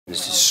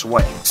This is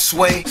Sway.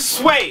 Sway.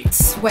 Sway.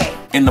 Sway.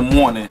 In the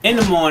morning. In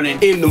the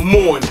morning. In the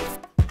morning.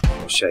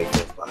 Don't shake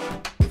your body.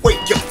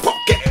 Wake your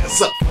fuck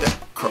ass up. That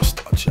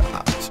crust out your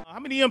eyes. How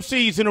many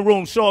MCs in the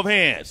room? Show of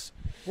hands.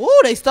 Woo,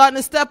 they starting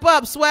to step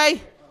up,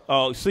 Sway.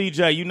 Oh,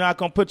 CJ, you not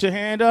gonna put your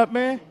hand up,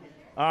 man?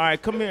 All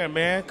right, come here,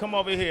 man. Come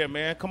over here,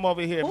 man. Come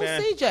over here, Who's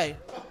man. CJ?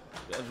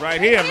 That's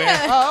right here,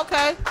 man. Oh,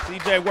 okay.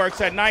 CJ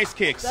works at Nice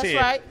Kicks. That's here.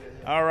 right.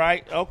 All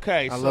right,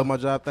 okay. I love my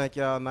job. Thank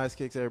y'all. Nice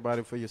Kicks,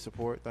 everybody, for your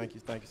support. Thank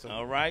you so much.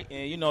 All right,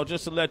 and you know,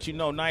 just to let you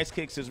know, Nice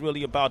Kicks is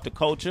really about the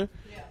culture.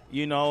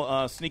 You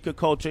know, sneaker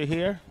culture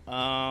here.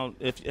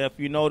 If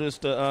you notice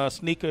the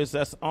sneakers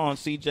that's on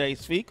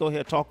CJ's feet, go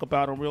ahead, talk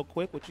about them real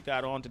quick. What you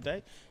got on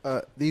today?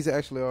 These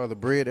actually are the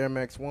Bread Air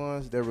Max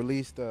 1s. They're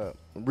released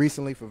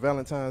recently for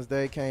Valentine's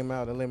Day. Came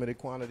out in limited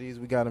quantities.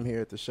 We got them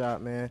here at the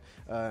shop, man.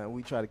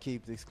 We try to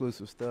keep the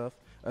exclusive stuff,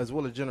 as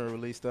well as general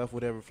release stuff,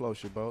 whatever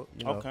floats your boat.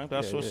 You know? Okay,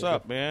 that's what's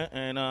up, man.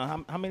 And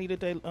how many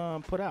did they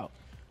put out?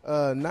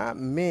 Not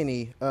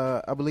many.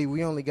 I believe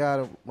we only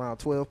got around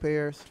 12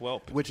 pairs.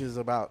 12 pairs. Which is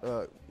about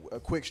a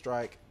quick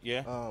strike.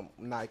 Yeah.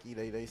 Nike,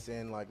 they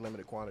send like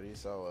limited quantities,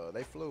 so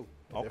they flew.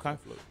 Okay.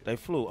 They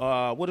flew.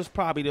 What is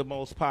probably the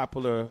most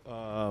popular,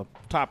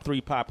 top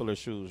 3 popular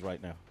shoes right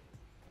now?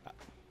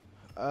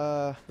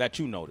 That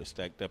you noticed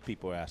that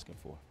people are asking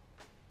for?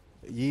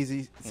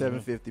 Yeezy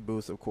 750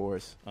 boots, of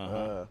course.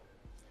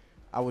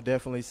 I would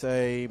definitely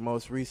say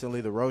most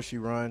recently the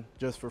Roshi Run,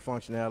 just for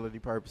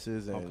functionality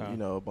purposes and you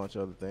know, a bunch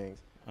of other things.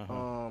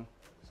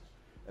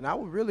 And I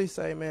would really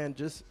say, man,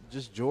 just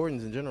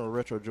Jordans in general,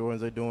 retro Jordans.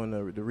 They're doing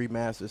the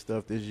remastered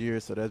stuff this year,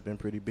 so that's been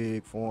pretty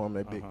big for them.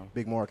 They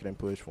big marketing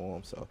push for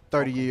them. So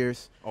 30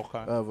 years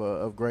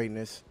of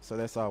greatness. So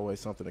that's always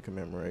something to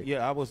commemorate.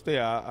 Yeah, I was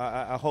there.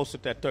 I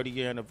hosted that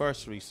 30-year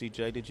anniversary.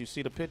 CJ, did you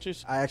see the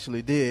pictures? I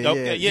actually did.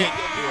 Okay, yeah.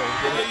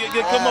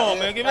 Come on,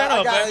 man, give that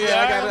up.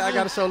 I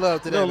got to show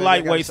love to that. Little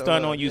lightweight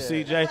stunt on you,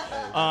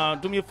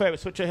 CJ. Do me a favor,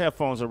 switch your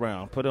headphones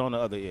around. Put it on the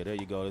other ear. There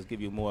you go. Let's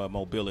give you more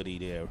mobility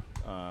there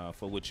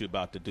for what you're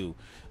about to do.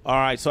 All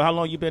right, so how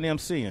long you been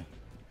MCing?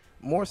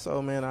 More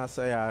so, man, I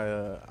say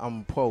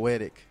I'm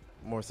poetic.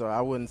 More so,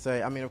 I wouldn't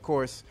say. I mean, of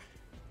course,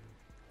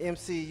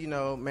 MC, you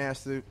know,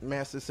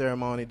 master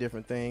ceremony,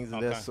 different things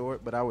of that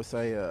sort. But I would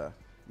say,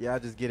 yeah, I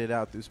just get it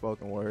out through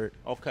spoken word.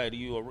 Okay,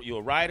 you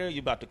a writer? You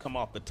about to come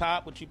off the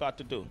top? What you about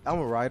to do? I'm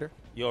a writer.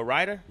 You're a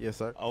writer? Yes,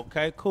 sir.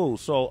 Okay, cool.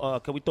 So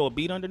can we throw a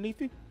beat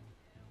underneath you?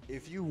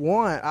 If you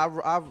want,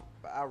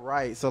 I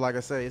write. So like I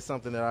say, it's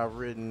something that I've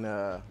written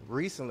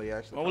recently,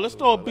 actually. Well, let's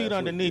throw a beat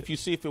underneath you,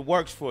 see if it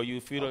works for you.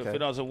 If it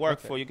doesn't work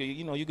for you,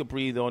 you can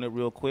breathe on it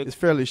real quick. It's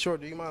fairly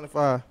short. Do you mind if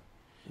I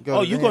go?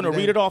 Oh, you going to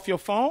read it off your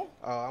phone?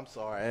 Oh, I'm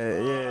sorry.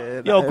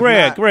 Yeah. Yo,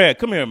 Greg,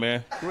 come here,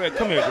 man. Greg.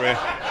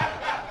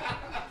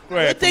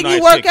 You think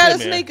you work at a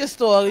sneaker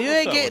store? You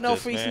ain't getting no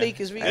free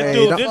sneakers.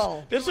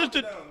 This is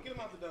the. Get him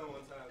out the dome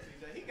one time,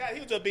 CJ. He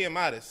was just being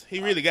modest.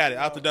 He really got it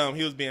out the dome.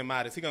 He was being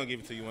modest. He gonna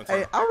give it to you one time.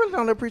 Hey, I really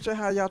don't appreciate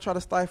how y'all try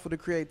to stifle the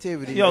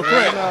creativity. Yo,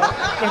 Greg. You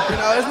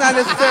know, it's not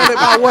necessarily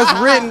about what's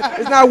written.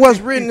 It's not what's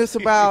written. It's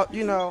about,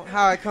 you know,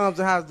 how it comes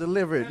and how it's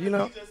delivered. You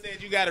know. He just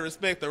said you gotta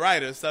respect the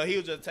writer, so he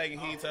was just taking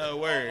heed to her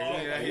word.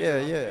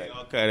 Yeah.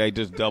 Okay, they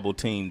just double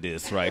teamed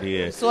this right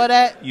here. You saw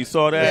that? You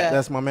saw that? Yeah.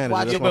 That's my manager.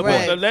 Watch That's it, my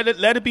Greg.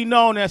 Let it be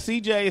known that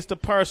CJ is the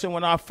person.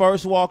 When I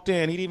first walked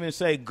in, he didn't even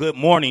say good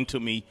morning to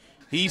me.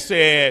 He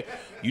said,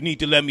 "You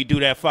need to let me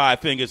do that 5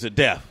 fingers of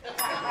death."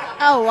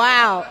 Oh,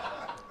 wow.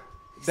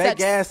 They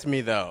gassed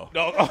me, though.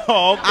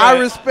 Oh, okay. I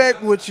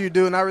respect what you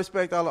do, and I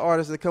respect all the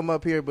artists that come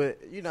up here. But,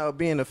 you know,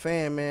 being a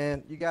fan,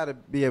 man, you got to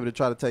be able to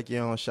try to take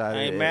your own shot. I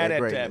ain't mad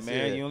at that,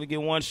 man. Yeah. You only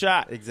get one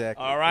shot.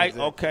 Exactly. All right?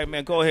 Exactly. Okay,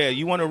 man, go ahead.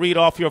 You want to read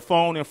off your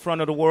phone in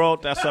front of the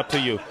world? That's up to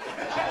you.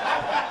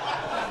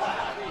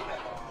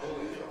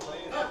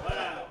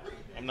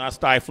 I'm not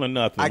stifling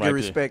nothing. I get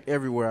respect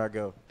everywhere I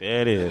go.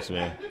 There it is,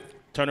 man.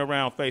 Turn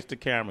around, face the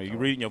camera. You're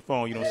reading your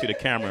phone, you don't see the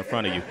camera in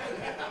front of you.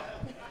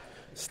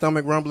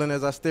 Stomach rumbling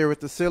as I stare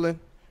at the ceiling,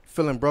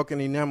 feeling broken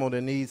enamel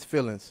that needs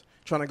fillings,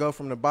 trying to go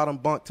from the bottom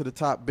bunk to the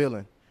top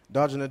billing,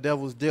 dodging the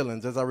devil's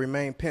dealings as I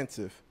remain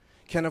pensive.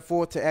 Can't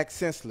afford to act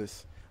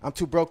senseless. I'm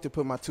too broke to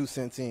put my 2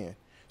 cents in,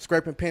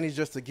 scraping pennies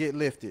just to get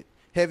lifted.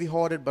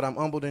 Heavy-hearted, but I'm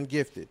humbled and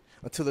gifted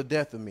until the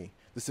death of me.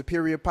 The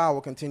superior power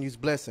continues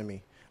blessing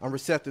me. I'm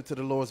receptive to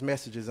the Lord's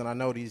messages, and I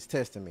know that He's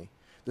testing me.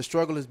 The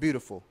struggle is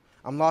beautiful.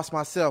 I'm lost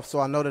myself, so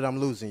I know that I'm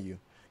losing you.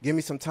 Give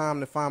me some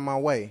time to find my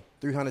way.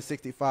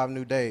 365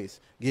 new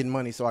days. Getting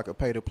money so I could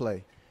pay to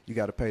play. You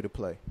got to pay to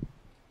play.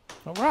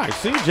 All right,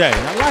 CJ,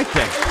 I like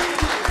that.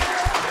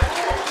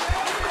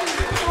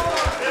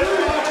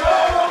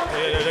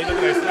 They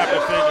look at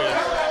snapping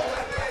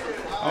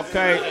fingers.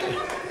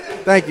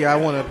 Okay. Thank you. I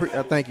want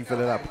to thank you for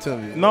that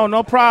opportunity.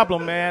 No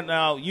problem, man.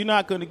 Now, you're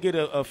not going to get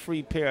a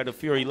free pair of the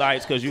Fury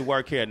Lights because you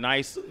work here at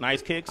Nice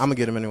Kicks. I'm going to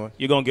get them anyway.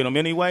 You're going to get them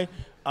anyway?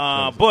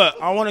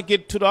 But I want to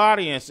get to the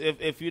audience.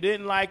 If you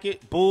didn't like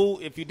it, boo.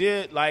 If you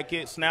did like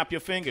it, snap your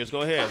fingers.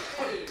 Go ahead.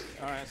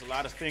 All right, it's a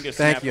lot of fingers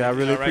snapping. Thank you. I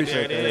really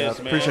appreciate that.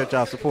 I appreciate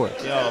y'all's support.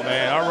 Yo,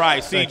 man. All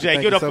right,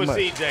 CJ. Get up for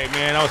CJ,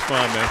 man. That was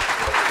fun, man.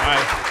 All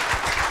right.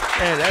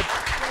 Hey,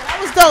 That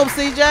was dope,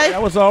 CJ.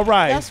 that was all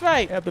right. That's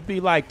right.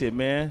 FB liked it,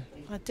 man.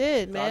 I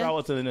did, man. Thought I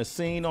was in a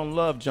scene on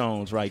Love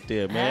Jones right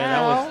there,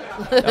 man.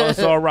 That was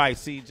all right,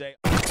 CJ.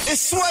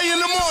 It's Sway in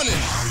the morning,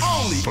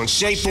 only on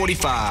Shade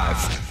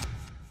 45.